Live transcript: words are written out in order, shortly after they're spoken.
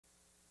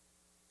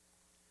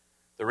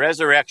the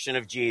resurrection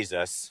of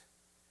Jesus,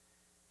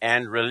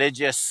 and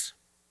religious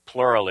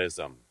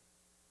pluralism.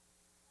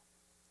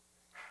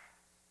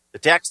 The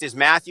text is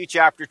Matthew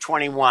chapter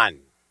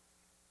 21.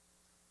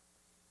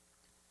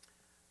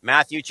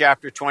 Matthew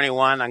chapter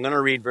 21, I'm going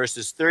to read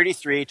verses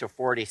 33 to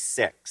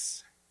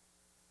 46.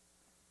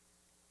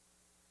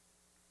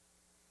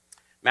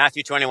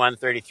 Matthew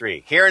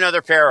 21:33. Hear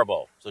another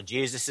parable. So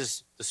Jesus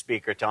is the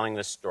speaker telling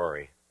this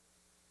story.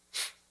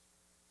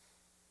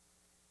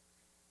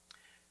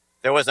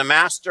 There was a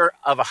master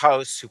of a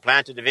house who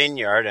planted a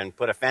vineyard and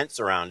put a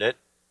fence around it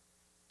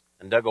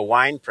and dug a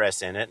wine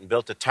press in it and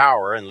built a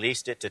tower and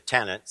leased it to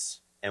tenants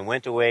and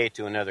went away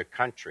to another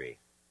country.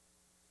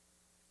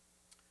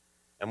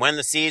 And when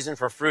the season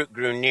for fruit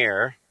grew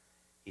near,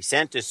 he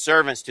sent his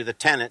servants to the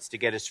tenants to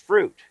get his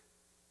fruit.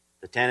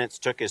 The tenants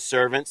took his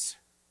servants,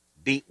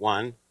 beat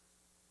one,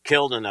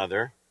 killed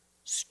another,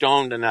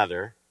 stoned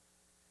another.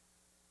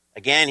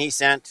 Again, he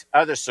sent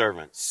other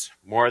servants,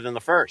 more than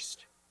the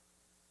first,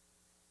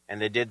 and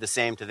they did the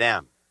same to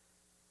them.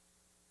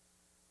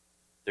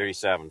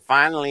 37.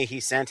 Finally, he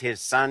sent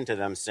his son to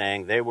them,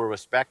 saying, they will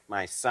respect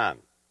my son.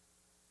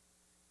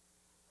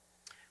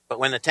 But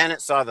when the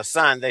tenants saw the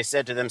son, they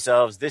said to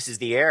themselves, this is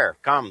the heir.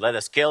 Come, let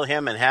us kill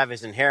him and have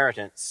his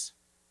inheritance.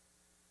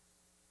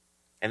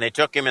 And they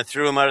took him and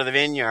threw him out of the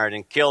vineyard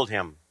and killed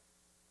him.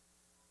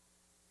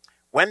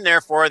 When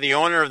therefore the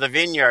owner of the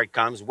vineyard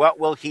comes, what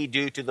will he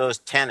do to those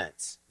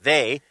tenants?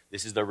 They,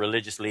 this is the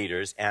religious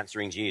leaders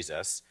answering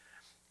Jesus,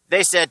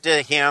 they said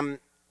to him,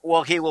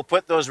 well, he will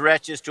put those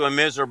wretches to a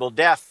miserable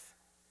death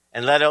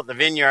and let out the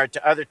vineyard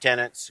to other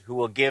tenants who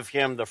will give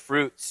him the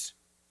fruits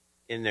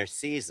in their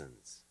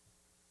seasons.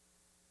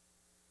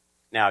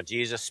 Now,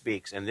 Jesus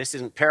speaks, and this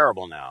isn't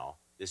parable now.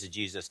 This is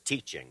Jesus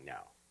teaching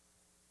now.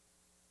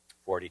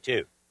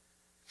 42.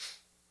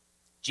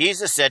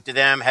 Jesus said to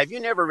them, have you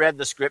never read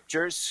the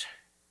scriptures?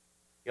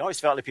 He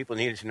always felt like people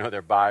needed to know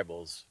their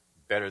Bibles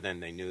better than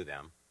they knew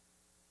them.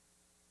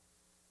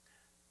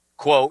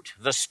 Quote,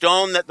 the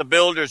stone that the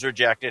builders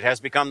rejected has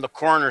become the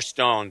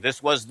cornerstone.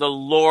 This was the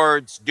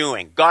Lord's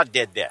doing. God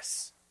did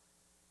this.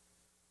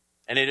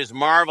 And it is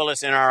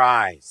marvelous in our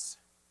eyes.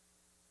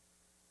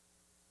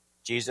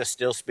 Jesus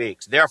still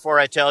speaks. Therefore,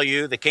 I tell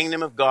you, the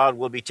kingdom of God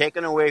will be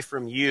taken away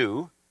from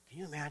you. Can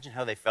you imagine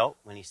how they felt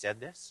when he said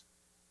this?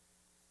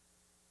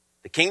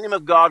 The kingdom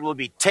of God will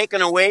be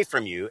taken away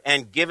from you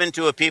and given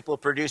to a people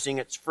producing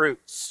its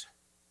fruits.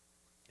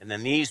 And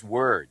then these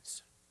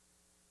words.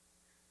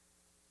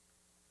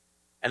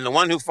 And the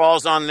one who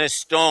falls on this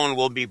stone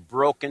will be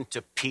broken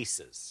to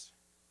pieces.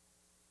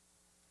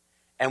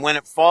 And when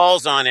it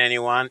falls on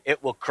anyone,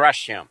 it will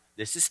crush him.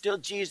 This is still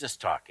Jesus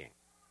talking.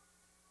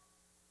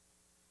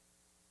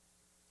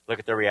 Look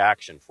at the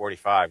reaction,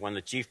 45. When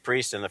the chief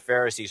priests and the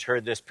Pharisees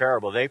heard this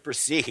parable, they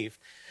perceived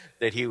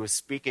that he was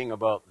speaking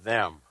about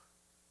them.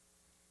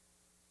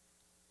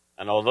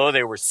 And although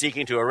they were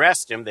seeking to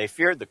arrest him, they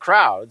feared the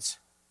crowds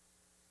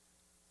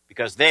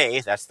because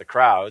they, that's the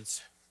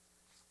crowds,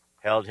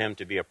 held him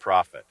to be a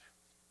prophet.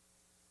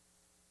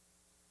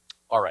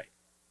 All right.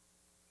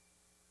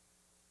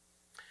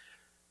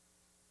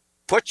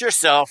 Put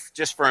yourself,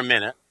 just for a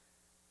minute,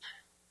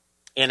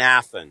 in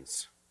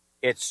Athens.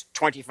 It's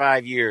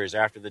 25 years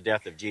after the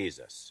death of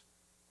Jesus.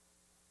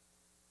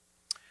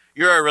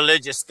 You're a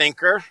religious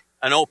thinker,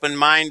 an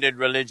open-minded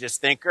religious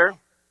thinker.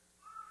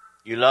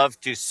 You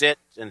love to sit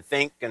and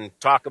think and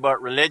talk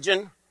about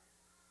religion.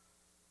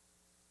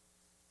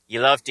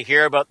 You love to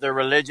hear about the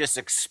religious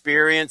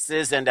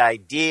experiences and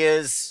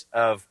ideas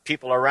of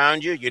people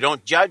around you. You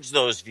don't judge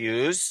those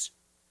views.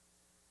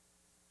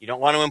 You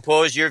don't want to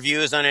impose your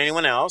views on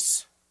anyone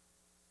else.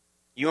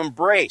 You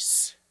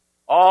embrace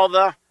all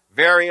the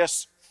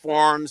various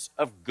forms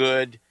of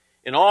good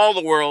in all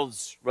the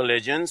world's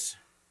religions.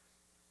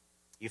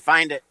 You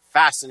find it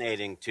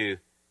fascinating to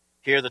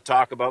hear the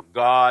talk about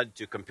God,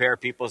 to compare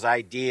people's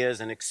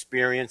ideas and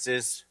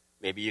experiences.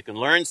 Maybe you can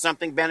learn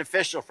something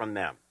beneficial from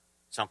them,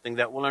 something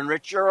that will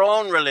enrich your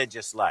own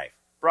religious life,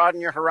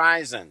 broaden your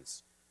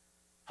horizons,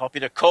 help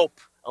you to cope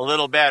a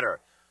little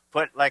better.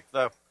 Put, like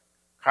the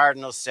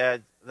Cardinal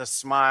said, the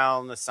smile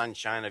and the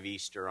sunshine of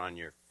Easter on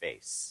your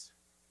face.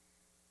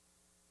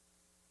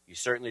 You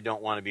certainly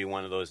don't want to be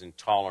one of those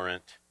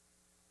intolerant,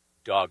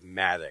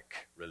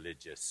 dogmatic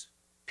religious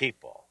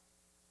people.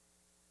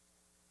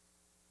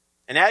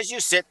 And as you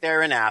sit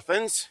there in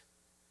Athens,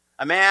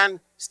 a man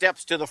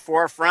steps to the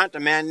forefront, a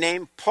man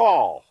named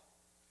Paul.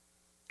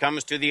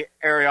 Comes to the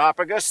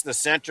Areopagus, the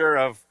center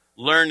of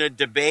learned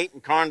debate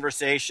and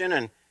conversation.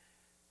 And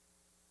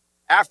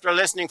after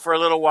listening for a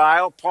little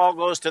while, Paul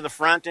goes to the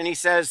front and he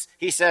says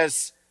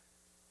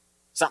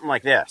something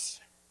like this.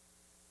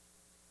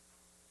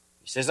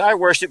 He says, I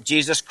worship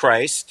Jesus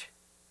Christ.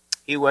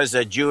 He was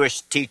a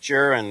Jewish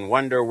teacher and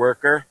wonder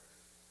worker.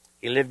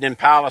 He lived in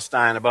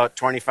Palestine about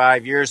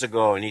 25 years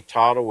ago, and he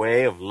taught a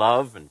way of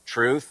love and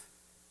truth.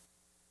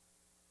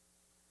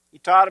 He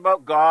taught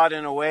about God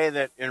in a way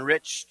that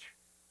enriched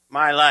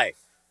my life.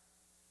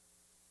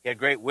 He had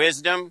great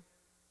wisdom,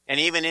 and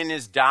even in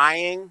his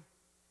dying,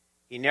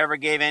 He never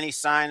gave any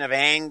sign of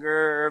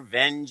anger or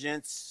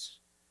vengeance.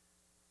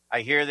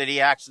 I hear that he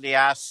actually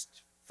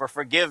asked for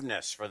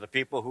forgiveness for the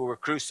people who were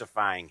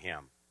crucifying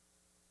him.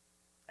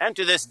 And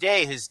to this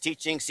day, his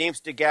teaching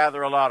seems to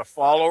gather a lot of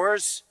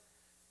followers.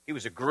 He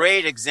was a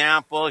great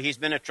example. He's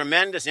been a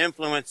tremendous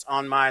influence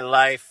on my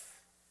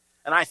life.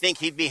 And I think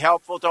he'd be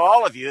helpful to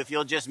all of you if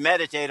you'll just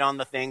meditate on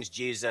the things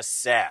Jesus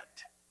said.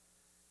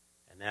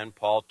 And then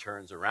Paul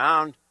turns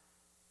around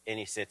and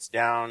he sits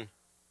down,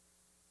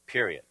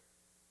 period.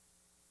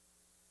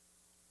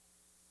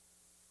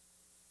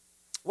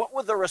 What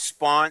would the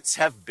response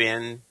have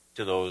been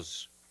to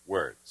those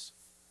words?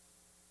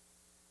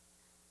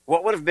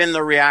 What would have been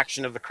the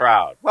reaction of the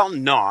crowd? Well,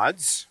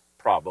 nods,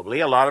 probably,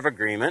 a lot of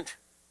agreement,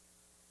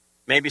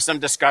 maybe some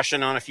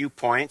discussion on a few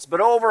points, but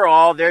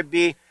overall there'd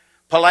be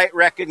polite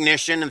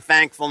recognition and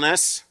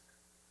thankfulness.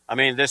 I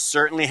mean, this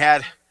certainly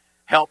had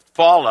helped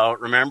Paul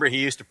out. Remember, he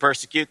used to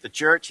persecute the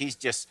church. He's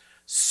just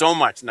so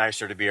much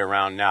nicer to be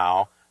around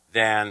now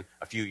than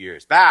a few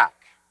years back.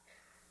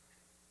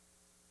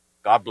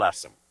 God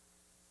bless him.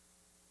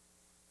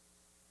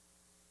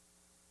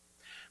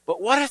 But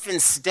what if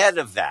instead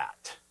of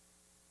that,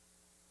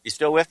 you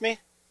still with me?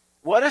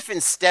 What if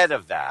instead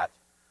of that,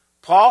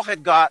 Paul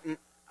had gotten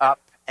up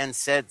and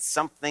said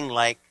something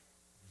like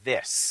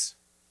this,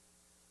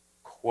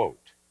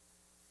 quote,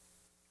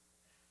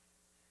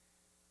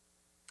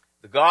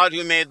 "The God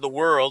who made the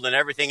world and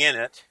everything in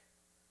it,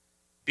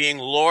 being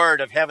Lord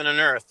of heaven and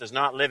earth, does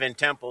not live in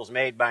temples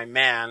made by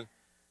man,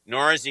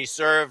 nor is he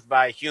served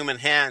by human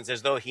hands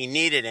as though he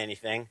needed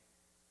anything,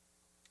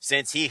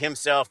 since he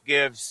himself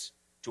gives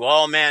to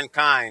all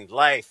mankind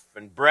life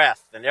and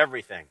breath and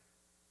everything.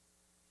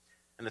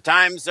 In the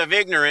times of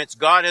ignorance,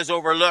 God has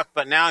overlooked,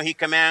 but now he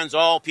commands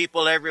all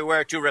people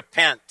everywhere to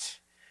repent,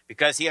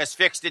 because he has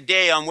fixed a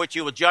day on which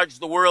he will judge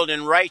the world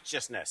in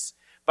righteousness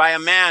by a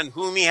man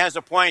whom he has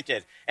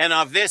appointed. And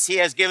of this he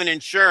has given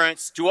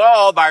assurance to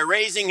all by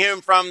raising him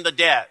from the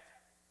dead."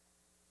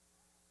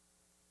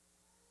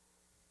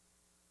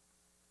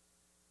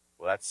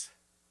 Well, that's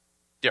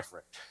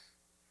different.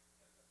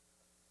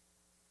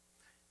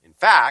 In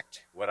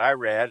fact, what I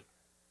read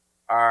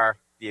are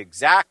the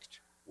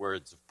exact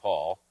words of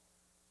Paul,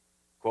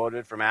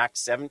 quoted from Acts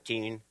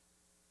 17,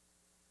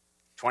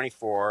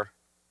 24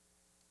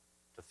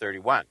 to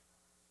 31.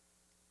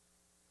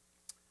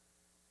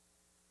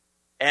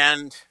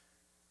 And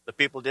the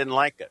people didn't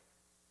like it.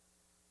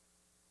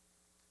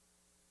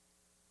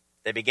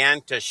 They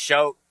began to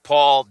shout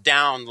Paul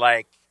down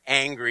like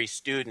angry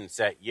students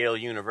at Yale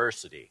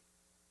University.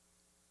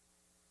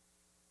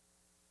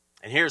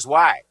 And here's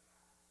why.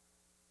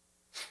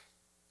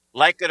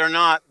 Like it or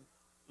not,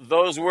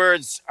 those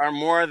words are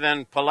more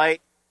than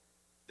polite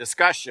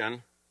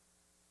discussion.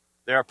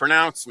 They're a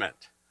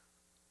pronouncement.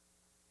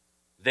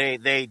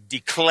 They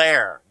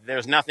declare.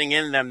 There's nothing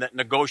in them that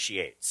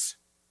negotiates.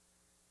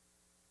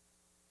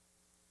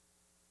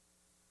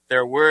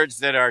 They're words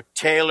that are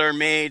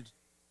tailor-made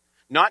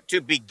not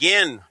to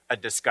begin a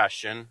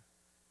discussion,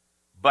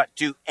 but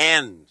to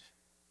end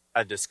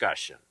a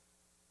discussion.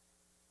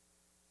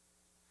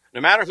 No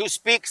matter who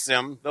speaks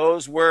them,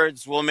 those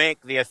words will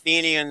make the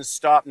Athenians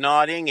stop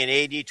nodding in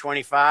AD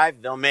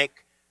 25. They'll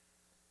make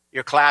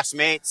your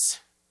classmates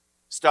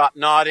stop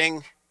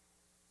nodding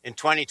in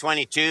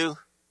 2022.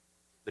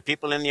 The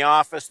people in the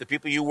office, the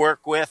people you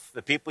work with,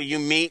 the people you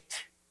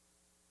meet.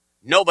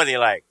 Nobody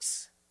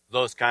likes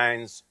those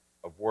kinds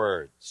of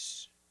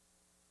words.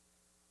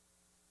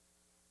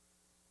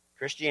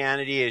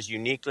 Christianity is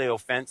uniquely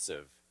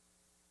offensive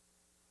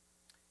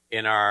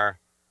in our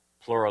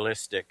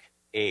pluralistic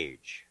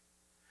age.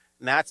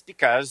 And that's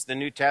because the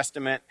New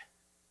Testament,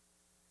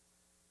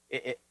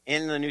 it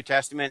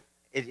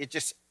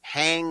just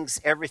hangs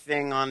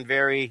everything on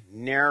very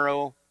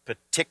narrow,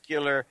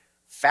 particular,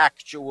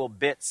 factual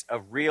bits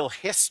of real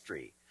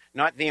history,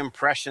 not the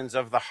impressions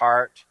of the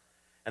heart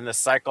and the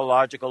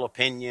psychological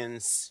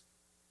opinions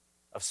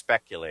of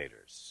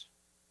speculators.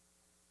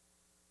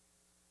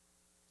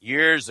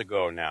 Years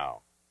ago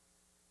now,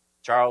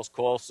 Charles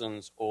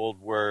Colson's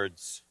old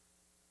words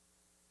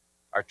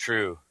are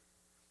true.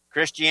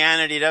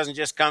 Christianity doesn't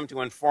just come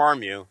to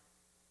inform you,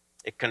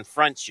 it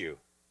confronts you.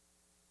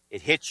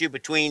 It hits you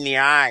between the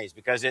eyes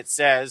because it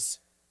says,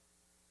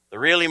 the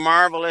really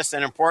marvelous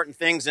and important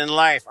things in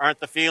life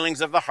aren't the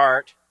feelings of the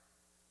heart,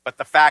 but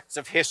the facts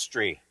of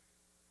history.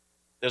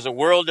 There's a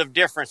world of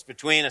difference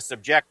between a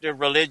subjective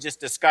religious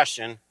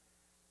discussion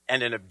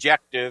and an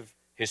objective,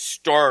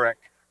 historic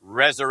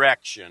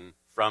resurrection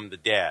from the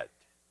dead.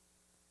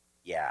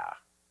 Yeah.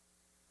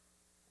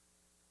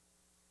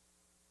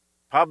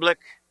 Public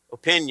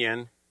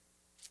opinion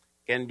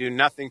can do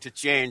nothing to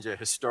change a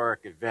historic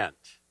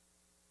event,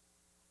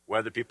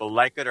 whether people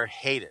like it or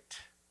hate it.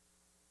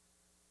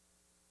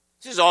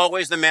 This is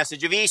always the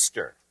message of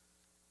Easter.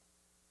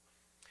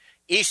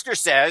 Easter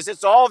says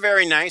it's all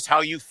very nice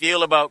how you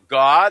feel about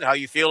God, how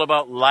you feel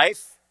about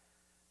life.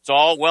 It's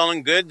all well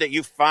and good that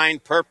you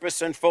find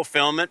purpose and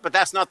fulfillment, but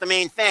that's not the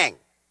main thing.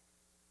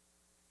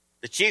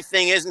 The chief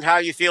thing isn't how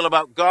you feel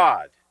about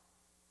God.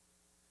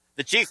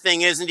 The chief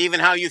thing isn't even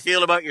how you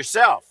feel about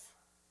yourself.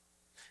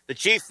 The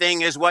chief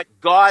thing is what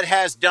God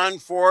has done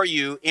for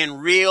you in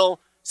real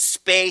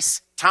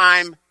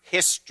space-time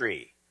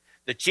history.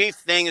 The chief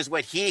thing is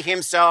what he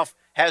himself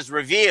has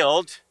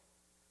revealed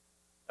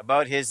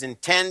about his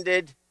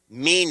intended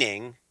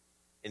meaning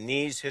in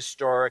these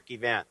historic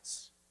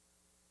events.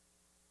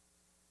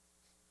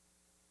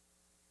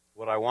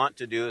 What I want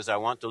to do is I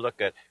want to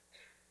look at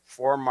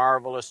 4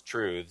 marvelous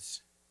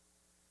truths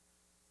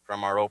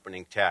from our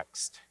opening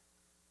text.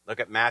 Look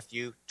at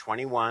Matthew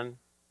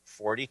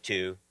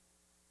 21:42.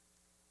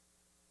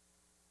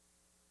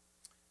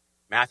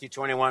 Matthew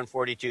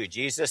 21:42.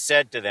 Jesus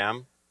said to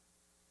them,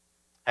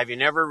 have you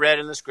never read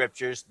in the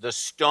scriptures, the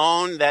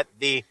stone that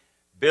the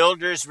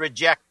builders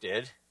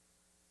rejected,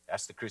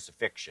 that's the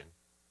crucifixion,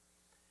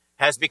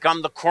 has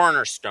become the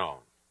cornerstone.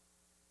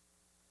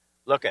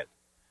 Look at,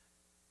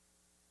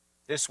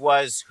 this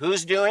was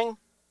whose doing?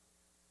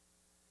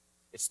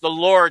 It's the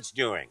Lord's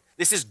doing.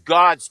 This is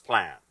God's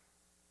plan,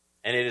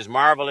 and it is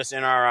marvelous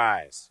in our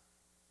eyes.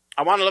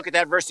 I want to look at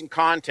that verse in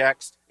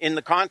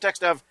the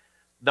context of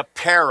the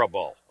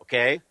parable,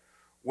 okay,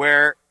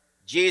 where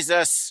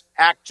Jesus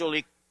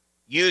actually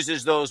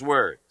uses those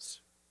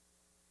words.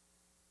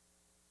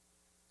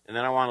 And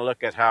then I want to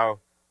look at how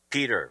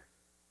Peter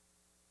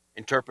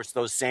interprets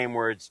those same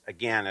words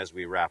again as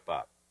we wrap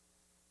up.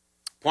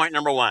 Point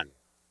number 1.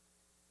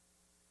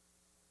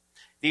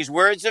 These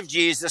words of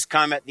Jesus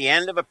come at the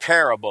end of a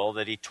parable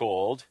that he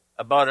told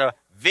about a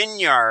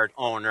vineyard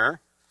owner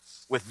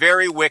with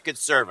very wicked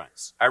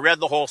servants. I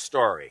read the whole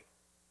story.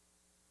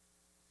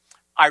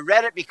 I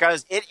read it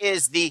because it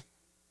is the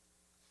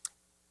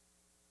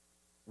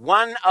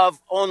one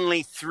of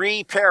only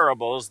 3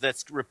 parables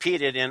that's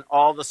repeated in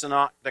all the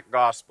synoptic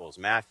gospels,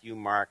 Matthew,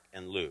 Mark,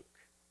 and Luke.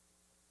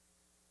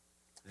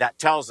 That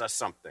tells us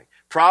something.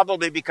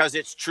 Probably because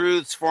its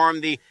truths form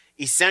the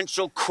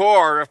essential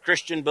core of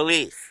Christian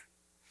belief.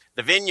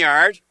 The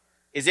vineyard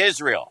is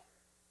Israel.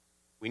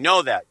 We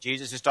know that.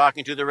 Jesus is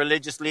talking to the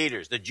religious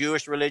leaders, the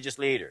Jewish religious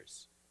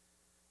leaders.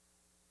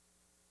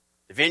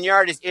 The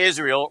vineyard is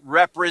Israel,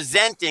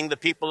 representing the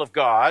people of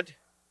God.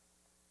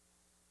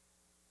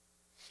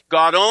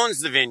 God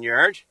owns the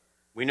vineyard.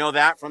 We know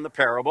that from the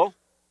parable.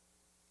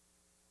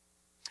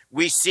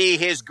 We see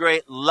his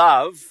great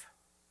love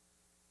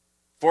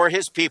for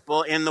his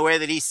people in the way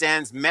that he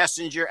sends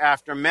messenger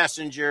after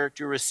messenger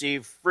to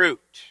receive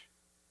fruit.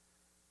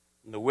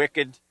 And the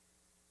wicked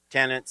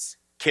tenants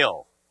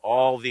kill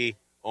all the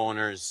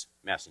owner's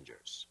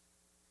messengers.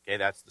 Okay,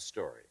 that's the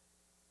story.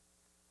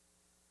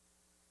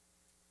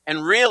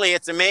 And really,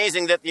 it's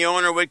amazing that the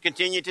owner would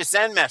continue to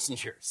send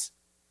messengers.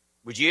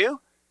 Would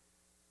you?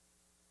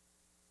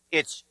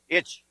 It's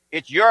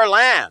your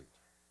land.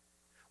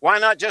 Why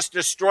not just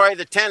destroy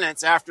the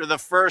tenants after the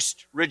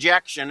first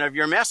rejection of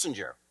your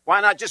messenger?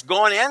 Why not just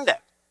go and end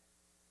it?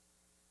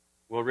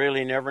 We'll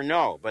really never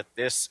know. But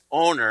this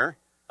owner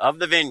of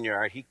the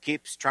vineyard, he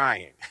keeps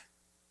trying.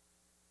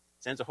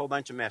 Sends a whole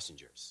bunch of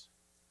messengers.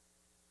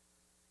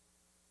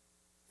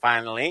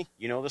 Finally,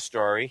 you know the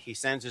story, he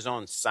sends his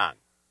own son.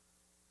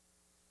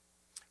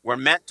 We're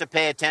meant to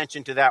pay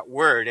attention to that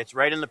word. It's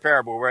right in the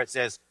parable where it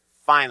says,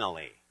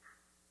 finally.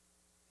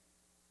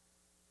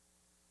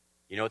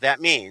 You know what that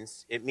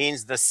means? It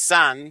means the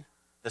son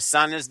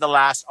is the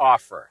last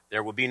offer.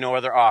 There will be no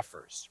other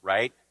offers,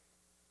 right?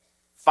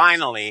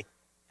 Finally,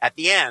 at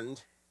the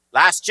end,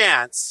 last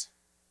chance,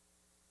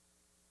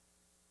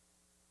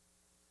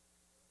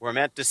 we're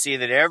meant to see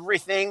that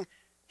everything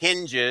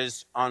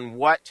hinges on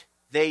what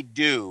they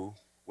do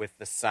with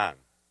the son.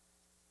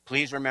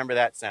 Please remember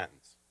that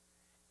sentence.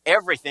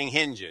 Everything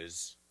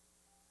hinges,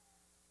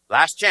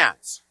 last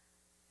chance,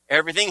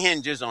 everything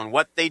hinges on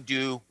what they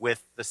do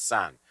with the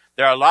son.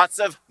 There are lots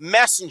of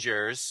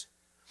messengers,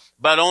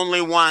 but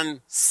only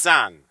one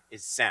son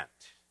is sent.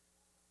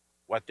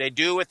 What they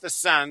do with the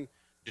son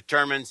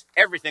determines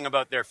everything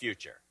about their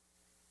future.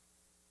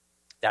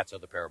 That's how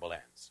the parable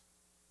ends.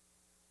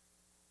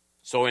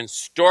 So in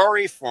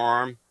story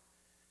form,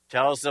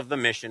 tells of the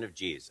mission of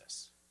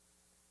Jesus.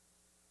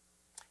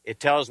 It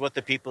tells what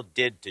the people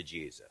did to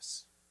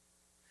Jesus.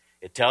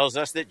 It tells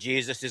us that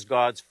Jesus is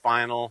God's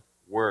final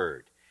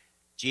word.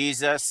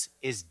 Jesus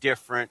is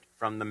different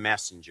from the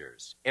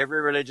messengers.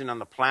 Every religion on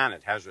the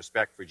planet has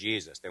respect for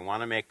Jesus. They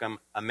want to make him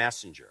a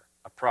messenger,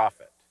 a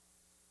prophet.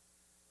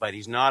 But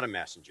he's not a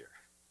messenger.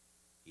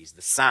 He's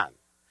the son.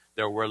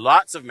 There were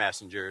lots of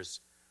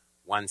messengers,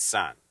 one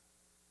son.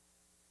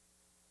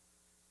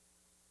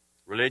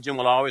 Religion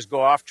will always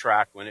go off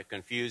track when it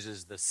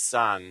confuses the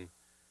son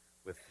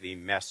with the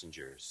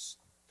messengers.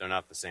 They're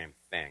not the same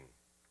thing.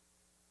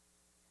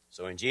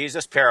 So in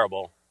Jesus'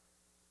 parable,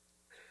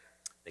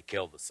 they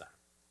killed the son.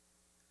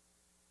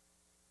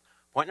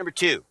 Point number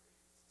 2.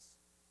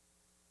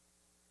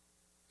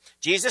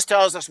 Jesus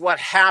tells us what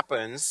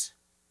happens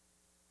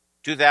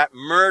to that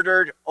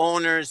murdered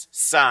owner's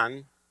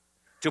son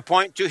to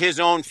point to his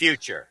own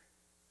future.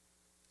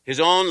 His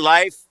own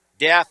life,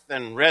 death,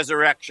 and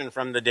resurrection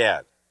from the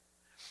dead.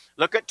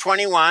 Look at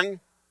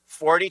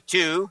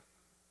 21:42.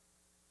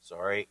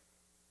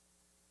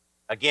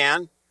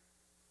 Again,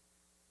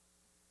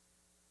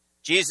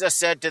 Jesus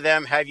said to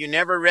them, have you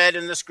never read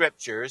in the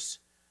scriptures,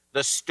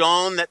 the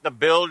stone that the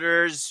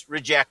builders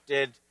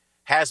rejected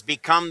has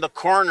become the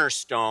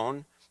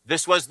cornerstone.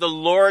 This was the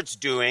Lord's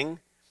doing.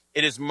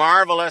 It is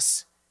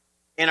marvelous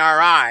in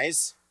our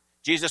eyes.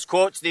 Jesus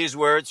quotes these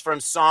words from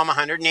Psalm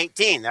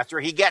 118. That's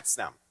where he gets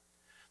them.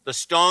 The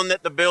stone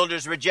that the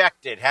builders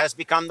rejected has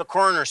become the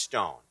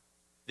cornerstone.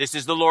 This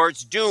is the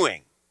Lord's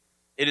doing.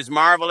 It is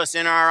marvelous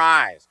in our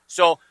eyes.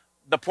 So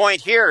the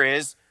point here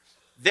is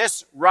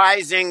this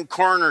rising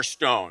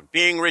cornerstone,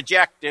 being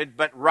rejected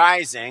but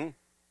rising,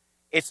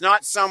 it's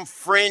not some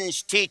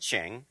fringe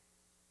teaching.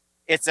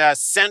 It's a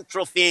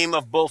central theme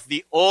of both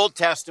the Old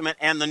Testament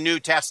and the New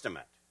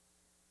Testament.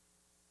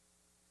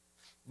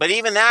 But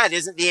even that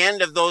isn't the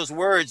end of those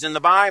words in the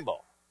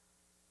Bible.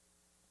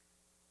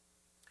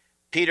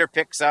 Peter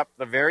picks up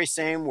the very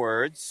same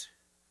words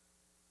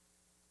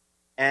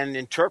and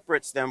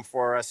interprets them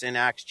for us in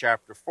Acts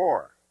chapter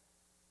 4.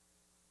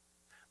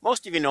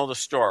 Most of you know the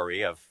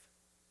story of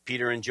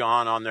Peter and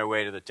John on their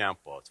way to the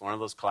temple. It's one of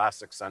those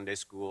classic Sunday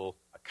school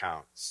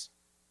accounts.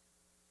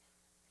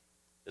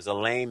 There's a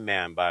lame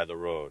man by the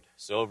road.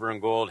 Silver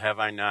and gold have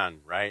I none,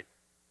 right?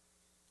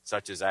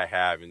 Such as I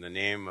have. In the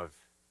name of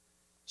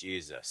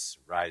Jesus,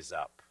 rise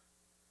up,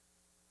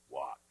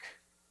 walk.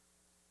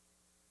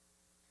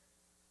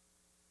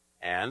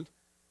 And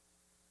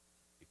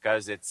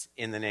because it's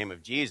in the name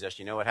of Jesus,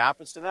 you know what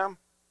happens to them?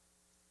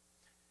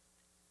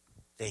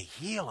 They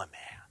heal a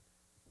man.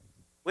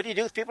 What do you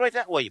do with people like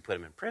that? Well, you put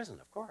them in prison,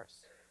 of course.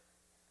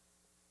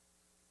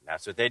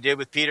 That's what they did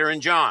with Peter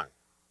and John.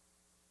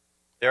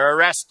 They're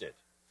arrested.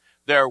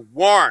 They're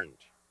warned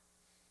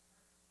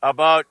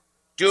about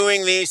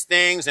doing these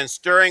things and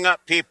stirring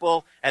up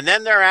people. And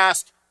then they're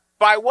asked,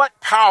 by what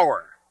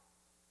power?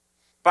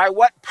 By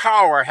what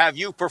power have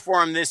you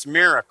performed this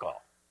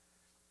miracle?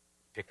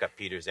 Pick up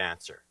Peter's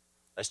answer.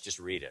 Let's just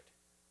read it.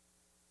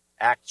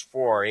 Acts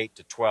 4, 8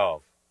 to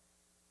 12.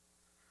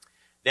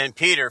 Then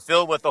Peter,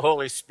 filled with the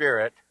Holy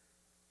Spirit,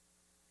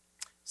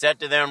 said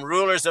to them,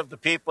 rulers of the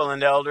people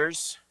and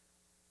elders,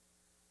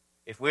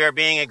 if we are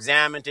being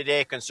examined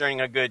today concerning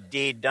a good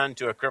deed done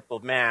to a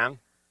crippled man,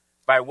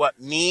 by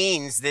what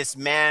means this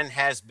man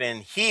has been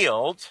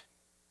healed,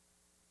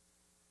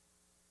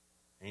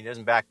 and he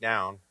doesn't back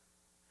down,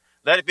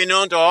 let it be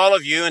known to all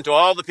of you and to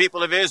all the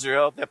people of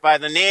Israel that by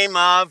the name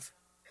of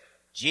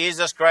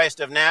Jesus Christ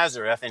of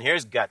Nazareth, and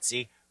here's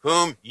gutsy,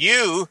 whom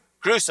you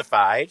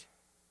crucified,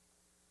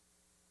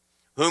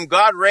 whom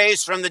God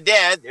raised from the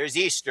dead, there's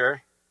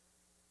Easter,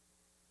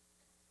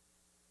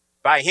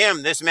 by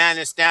him this man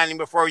is standing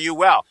before you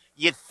well.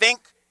 You'd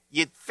think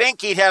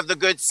he'd have the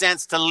good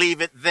sense to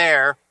leave it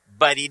there,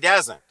 but he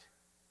doesn't.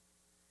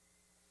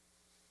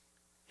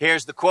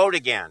 Here's the quote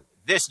again.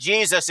 This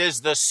Jesus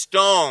is the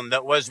stone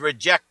that was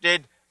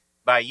rejected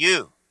by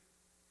you.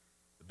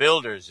 The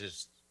builders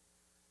is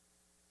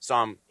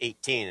Psalm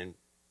 18, and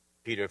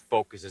Peter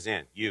focuses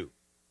in, you.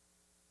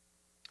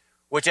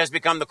 Which has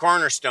become the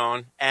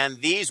cornerstone,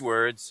 and these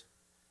words,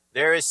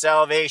 there is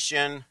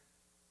salvation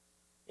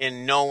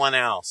in no one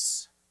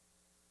else.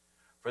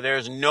 For there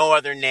is no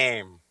other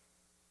name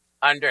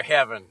under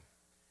heaven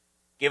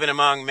given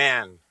among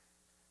men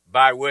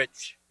by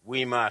which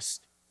we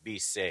must be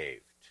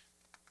saved.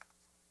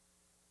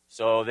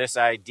 So this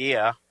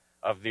idea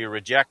of the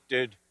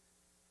rejected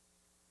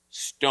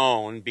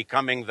stone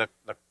becoming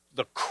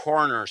the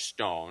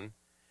cornerstone,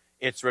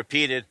 it's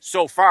repeated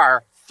so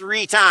far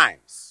 3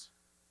 times.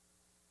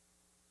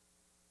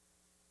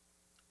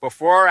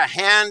 Before a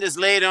hand is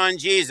laid on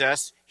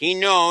Jesus, he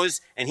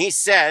knows and he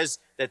says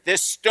that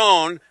this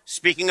stone,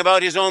 speaking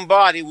about his own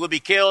body, will be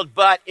killed,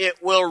 but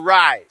it will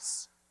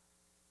rise.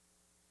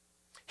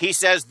 He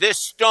says this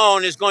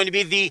stone is going to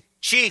be the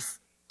chief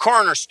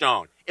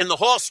cornerstone in the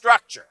whole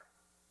structure.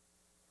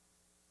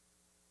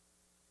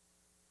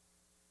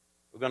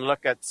 We're going to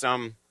look at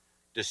some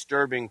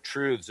disturbing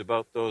truths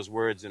about those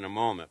words in a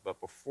moment. But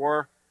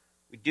before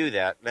we do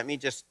that, let me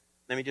just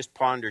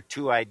ponder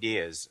 2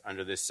 ideas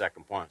under this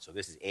second point. So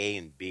this is A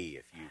and B,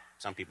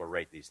 some people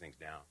write these things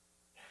down.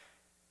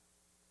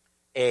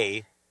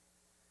 A,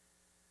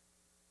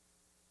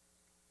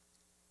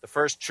 the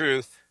first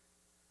truth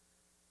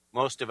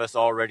most of us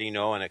already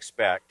know and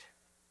expect.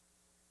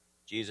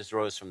 Jesus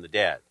rose from the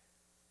dead.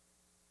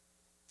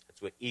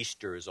 That's what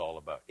Easter is all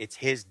about. It's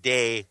his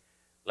day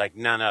like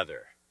none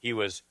other. He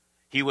was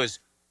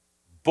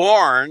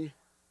born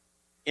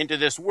into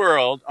this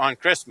world on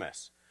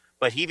Christmas,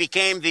 but he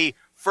became the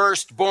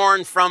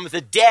firstborn from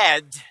the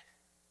dead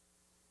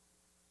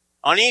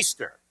on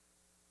Easter.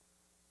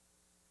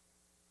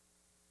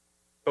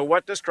 But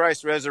what does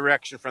Christ's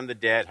resurrection from the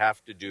dead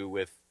have to do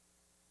with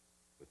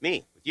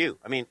me, with you?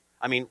 I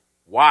mean,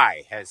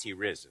 why has he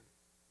risen?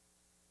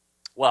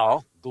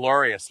 Well,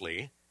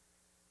 gloriously,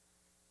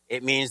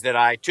 it means that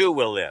I too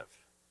will live.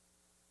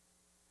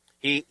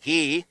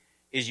 He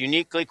is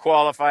uniquely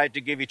qualified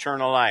to give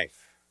eternal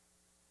life.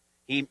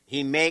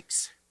 He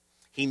makes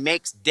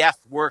death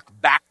work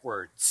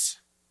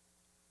backwards.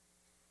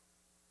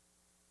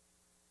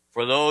 For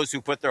for those who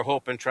put their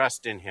hope and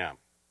trust in him.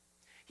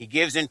 He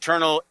gives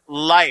eternal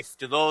life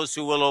to those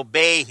who will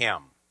obey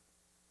him.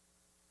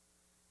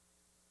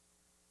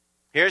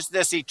 Here's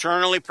this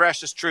eternally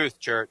precious truth,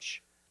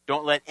 church.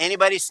 Don't let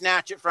anybody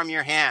snatch it from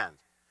your hand.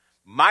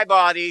 My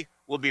body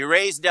will be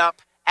raised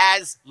up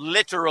as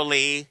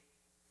literally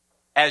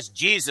as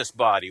Jesus'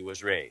 body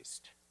was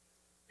raised.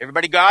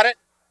 Everybody got it?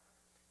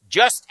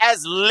 Just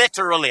as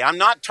literally. I'm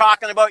not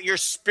talking about your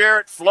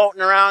spirit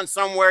floating around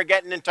somewhere,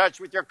 getting in touch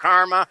with your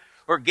karma,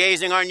 or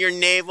gazing on your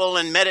navel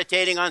and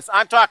meditating on.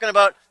 I'm talking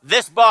about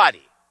this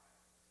body.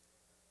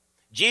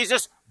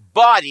 Jesus'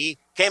 body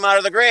came out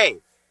of the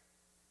grave.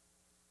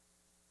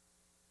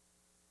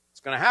 It's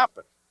going to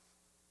happen.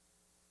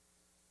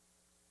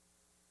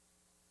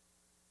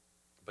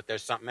 But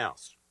there's something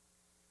else.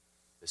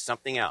 There's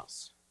something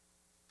else.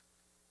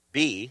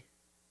 B,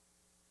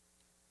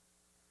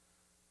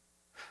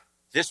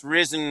 this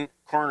risen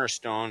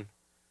cornerstone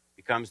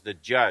becomes the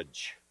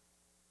judge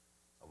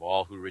of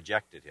all who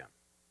rejected him.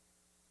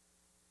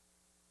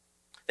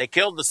 They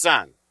killed the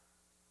son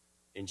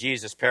in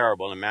Jesus'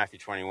 parable in Matthew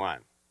 21.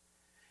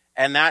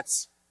 And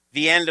that's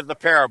the end of the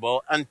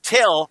parable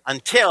until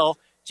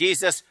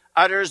Jesus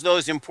utters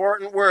those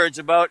important words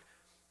about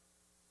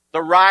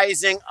the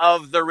rising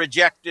of the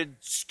rejected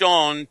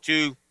stone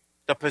to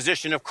the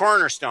position of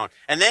cornerstone.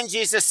 And then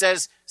Jesus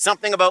says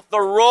something about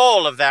the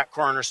role of that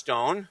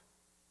cornerstone.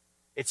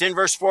 It's in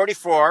verse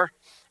 44.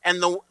 And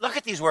look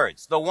at these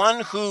words. The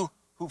one who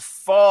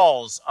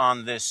falls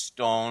on this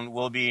stone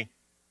will be,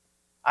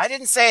 I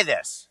didn't say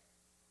this.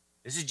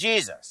 This is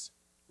Jesus.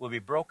 Will be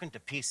broken to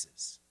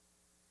pieces.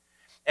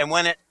 And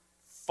when it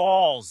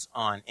falls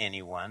on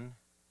anyone,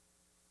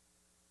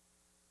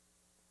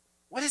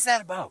 what is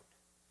that about?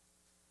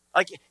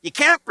 Like, you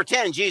can't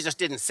pretend Jesus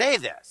didn't say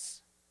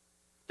this.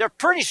 They're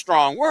pretty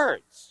strong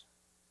words.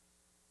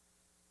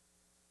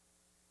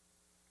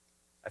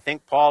 I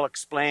think Paul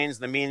explains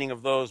the meaning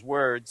of those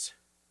words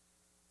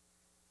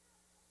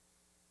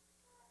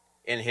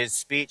in his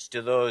speech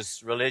to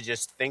those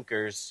religious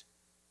thinkers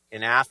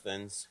in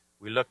Athens.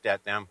 We looked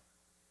at them,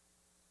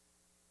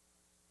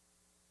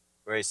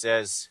 where he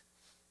says,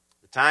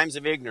 the times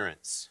of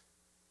ignorance,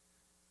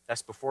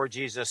 that's before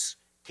Jesus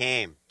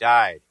came,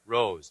 died,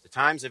 rose. The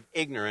times of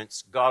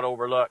ignorance God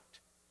overlooked.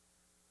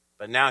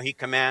 But now he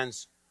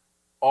commands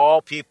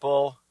all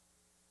people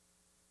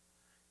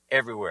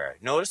everywhere.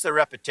 Notice the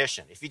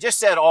repetition. If you just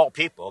said all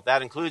people,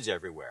 that includes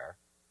everywhere.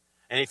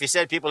 And if you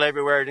said people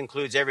everywhere, it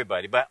includes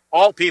everybody. But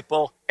all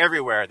people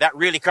everywhere, that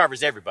really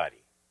covers everybody.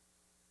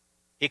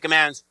 He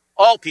commands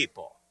all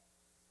people.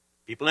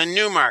 People in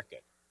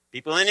Newmarket,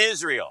 people in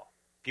Israel,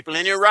 people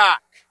in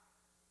Iraq,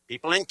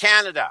 people in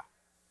Canada.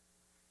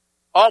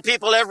 All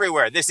people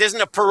everywhere. This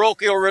isn't a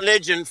parochial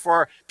religion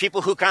for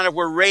people who kind of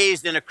were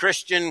raised in a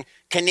Christian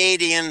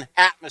Canadian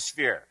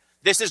atmosphere.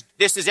 This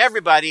is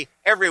everybody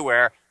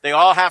everywhere. They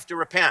all have to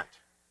repent.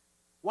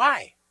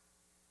 Why?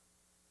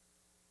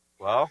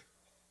 Well,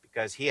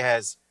 because he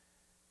has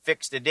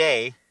fixed a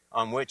day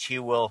on which he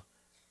will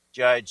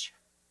judge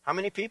how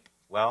many people?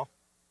 Well,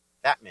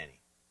 that many.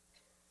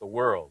 The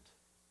world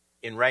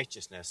in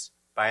righteousness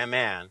by a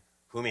man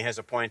whom he has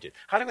appointed.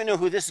 How do we know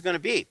who this is going to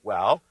be?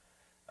 Well,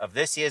 of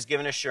this he has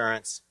given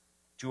assurance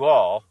to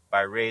all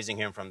by raising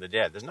him from the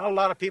dead. There's not a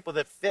lot of people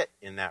that fit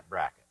in that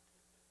bracket.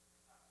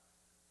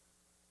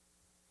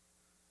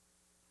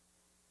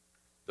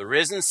 The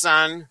risen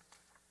Son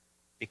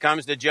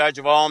becomes the judge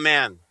of all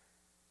men.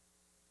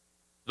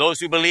 Those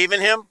who believe in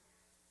him,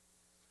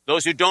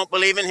 those who don't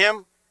believe in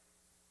him,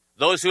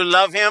 those who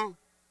love him,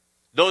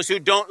 those who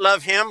don't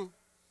love him,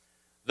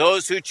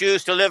 those who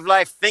choose to live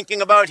life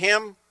thinking about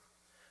him,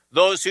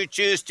 those who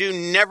choose to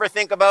never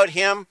think about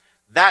him.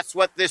 That's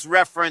what this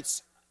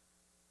reference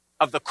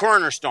of the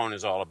cornerstone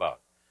is all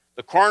about.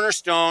 The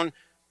cornerstone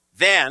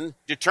then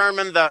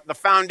determined the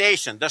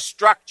foundation, the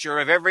structure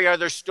of every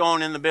other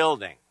stone in the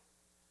building.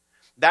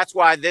 That's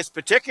why this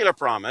particular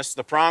promise,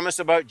 the promise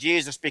about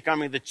Jesus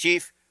becoming the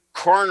chief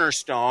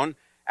cornerstone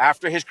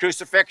after his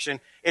crucifixion,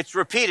 it's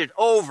repeated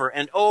over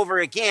and over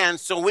again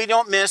so we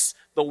don't miss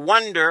the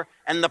wonder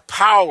and the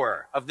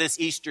power of this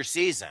Easter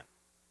season.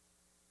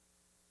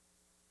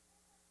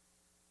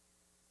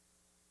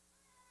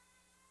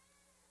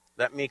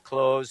 Let me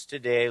close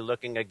today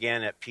looking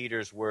again at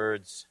Peter's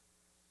words,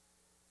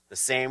 the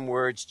same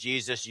words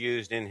Jesus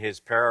used in his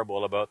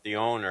parable about the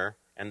owner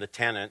and the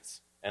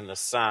tenants and the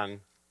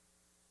son.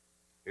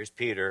 Here's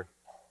Peter.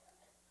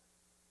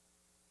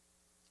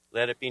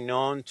 Let it be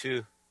known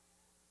to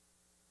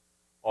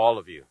all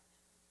of you,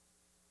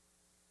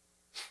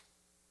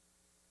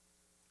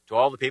 to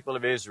all the people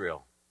of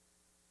Israel,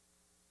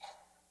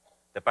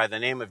 that by the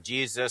name of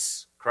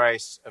Jesus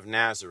Christ of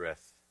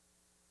Nazareth,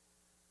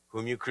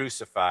 whom you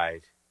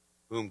crucified,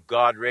 whom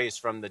God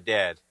raised from the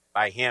dead,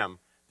 by him,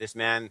 this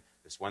man,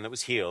 this one that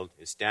was healed,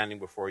 is standing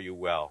before you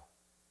well.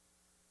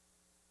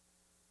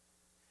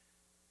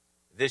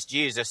 This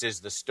Jesus is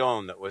the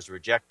stone that was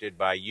rejected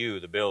by you,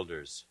 the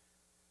builders,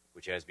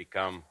 which has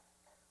become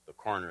the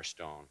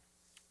cornerstone.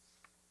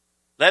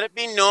 Let it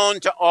be known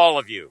to all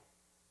of you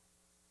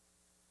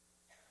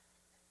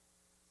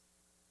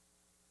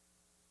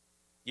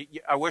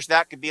I wish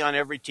that could be on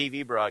every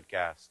TV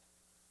broadcast.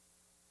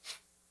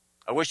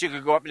 I wish you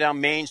could go up and down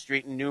Main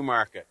Street in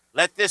Newmarket.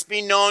 Let this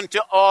be known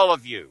to all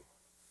of you.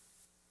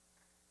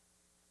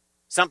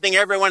 Something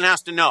everyone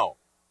has to know.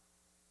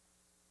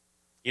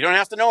 You don't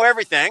have to know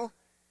everything.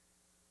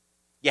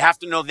 You have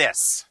to know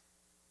this.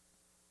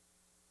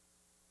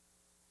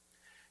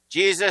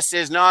 Jesus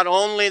is not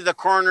only the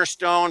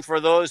cornerstone for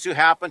those who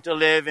happen to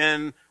live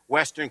in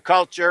Western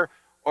culture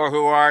or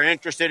who are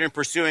interested in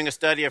pursuing a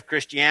study of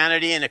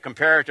Christianity in a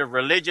comparative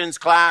religions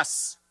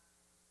class.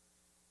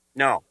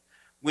 No.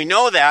 We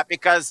know that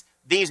because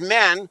these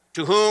men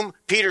to whom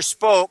Peter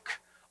spoke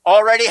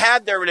already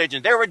had their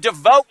religion. They were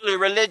devoutly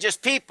religious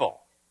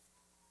people.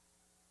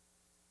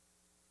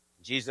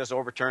 Jesus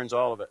overturns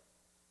all of it.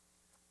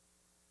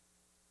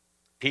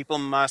 People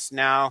must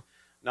now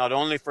not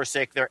only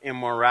forsake their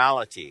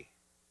immorality,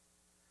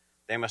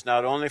 they must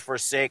not only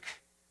forsake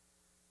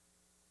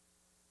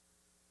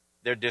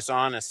their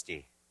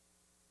dishonesty,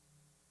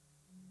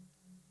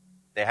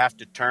 they have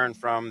to turn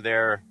from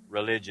their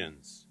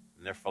religions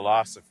and their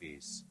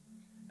philosophies,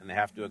 and they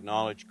have to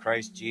acknowledge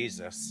Christ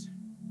Jesus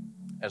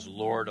as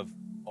Lord of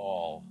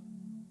all.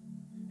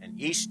 And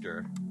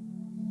Easter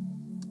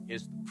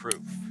is the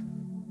proof.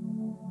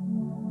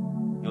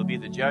 He'll be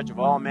the judge of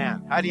all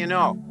men. How do you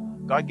know?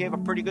 God gave a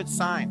pretty good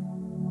sign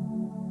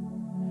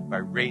by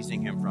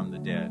raising him from the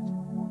dead.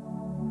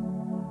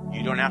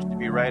 You don't have to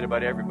be right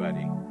about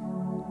everybody,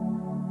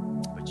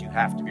 but you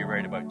have to be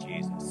right about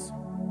Jesus.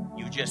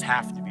 You just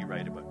have to be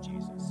right about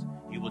Jesus.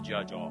 He will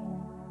judge all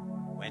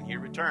when he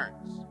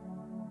returns.